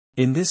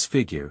In this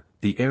figure,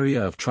 the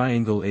area of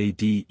triangle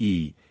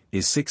ADE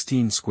is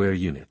 16 square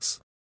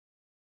units.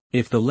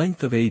 If the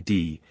length of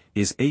AD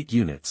is 8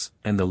 units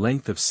and the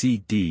length of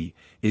CD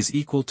is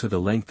equal to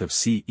the length of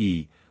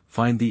CE,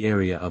 find the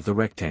area of the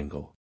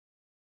rectangle.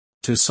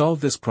 To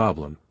solve this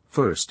problem,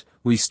 first,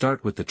 we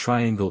start with the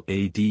triangle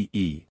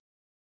ADE.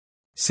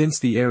 Since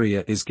the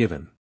area is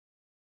given,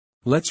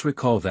 let's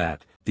recall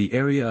that the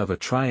area of a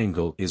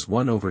triangle is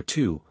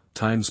 1/2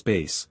 times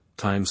base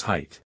times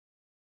height.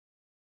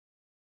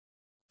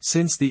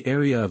 Since the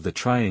area of the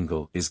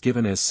triangle is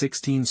given as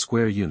 16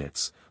 square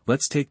units,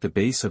 let's take the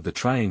base of the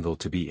triangle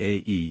to be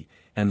AE,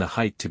 and the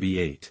height to be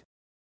 8.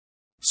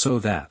 So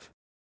that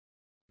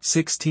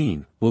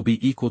 16 will be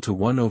equal to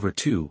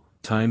 1/2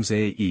 times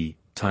AE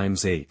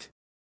times 8.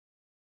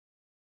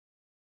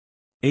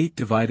 8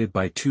 divided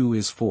by 2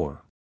 is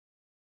 4.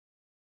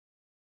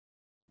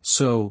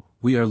 So,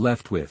 we are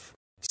left with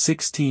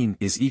 16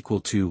 is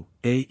equal to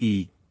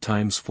AE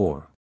times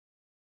 4.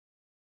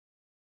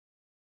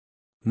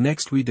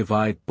 Next we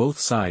divide both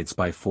sides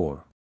by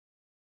 4.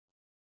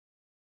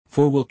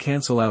 4 will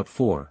cancel out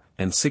 4,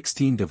 and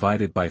 16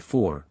 divided by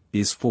 4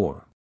 is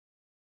 4.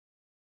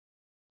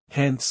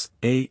 Hence,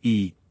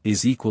 AE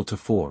is equal to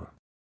 4.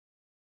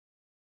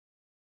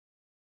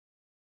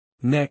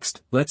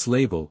 Next, let's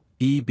label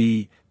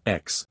EB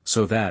x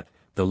so that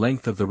the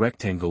length of the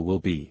rectangle will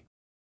be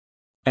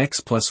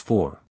x plus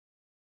 4.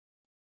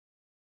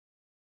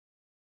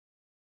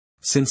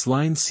 Since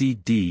line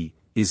CD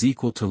is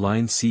equal to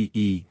line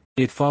CE,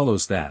 it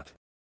follows that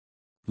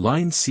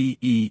line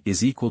CE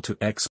is equal to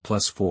x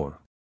plus 4.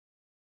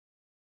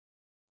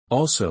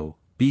 Also,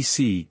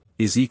 BC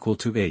is equal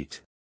to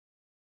 8.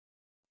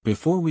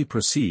 Before we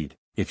proceed,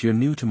 if you're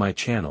new to my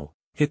channel,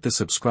 hit the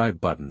subscribe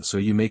button so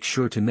you make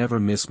sure to never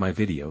miss my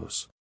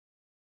videos.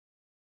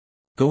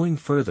 Going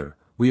further,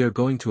 we are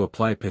going to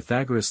apply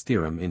Pythagoras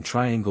theorem in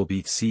triangle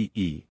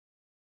BCE.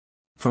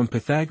 From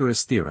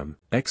Pythagoras theorem,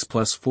 x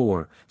plus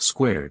 4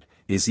 squared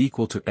is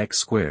equal to x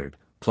squared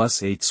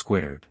plus 8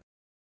 squared.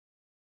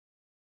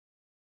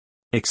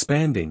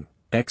 Expanding,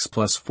 x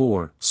plus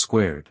 4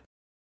 squared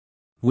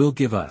will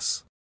give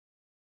us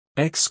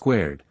x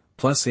squared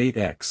plus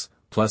 8x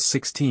plus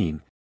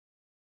 16.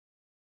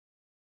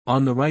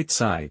 On the right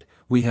side,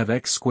 we have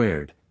x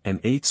squared, and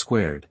 8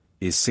 squared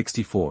is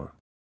 64.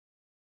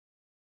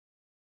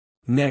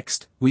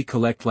 Next, we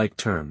collect like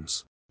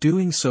terms.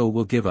 Doing so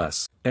will give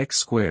us x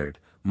squared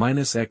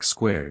minus x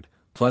squared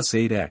plus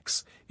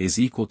 8x is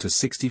equal to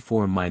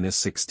 64 minus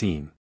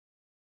 16.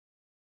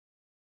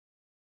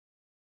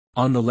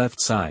 On the left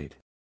side,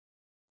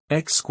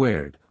 x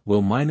squared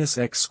will minus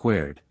x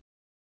squared,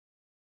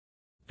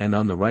 and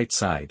on the right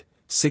side,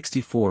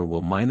 64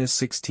 will minus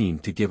 16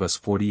 to give us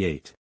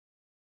 48.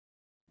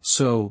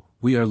 So,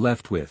 we are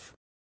left with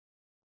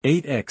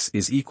 8x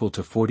is equal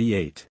to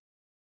 48.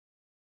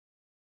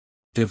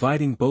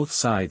 Dividing both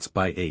sides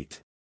by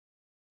 8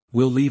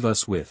 will leave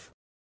us with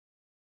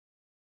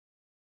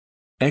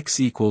x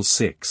equals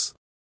 6.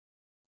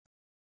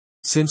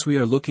 Since we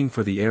are looking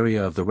for the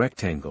area of the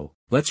rectangle,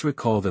 let's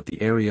recall that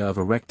the area of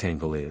a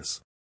rectangle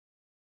is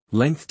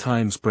length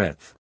times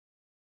breadth.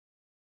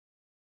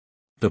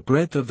 The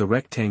breadth of the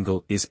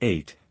rectangle is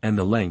 8, and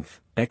the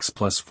length, x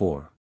plus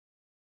 4.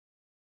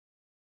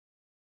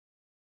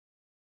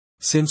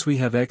 Since we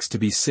have x to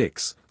be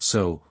 6,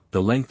 so,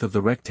 the length of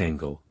the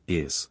rectangle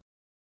is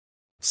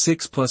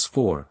 6 plus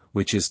 4,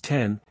 which is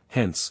 10,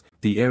 hence,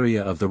 the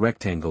area of the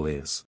rectangle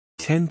is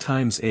 10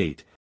 times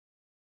 8,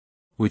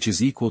 which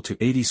is equal to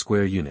 80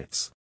 square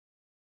units.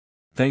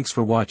 Thanks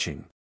for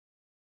watching.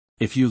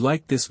 If you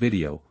liked this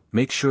video,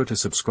 make sure to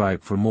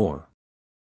subscribe for more.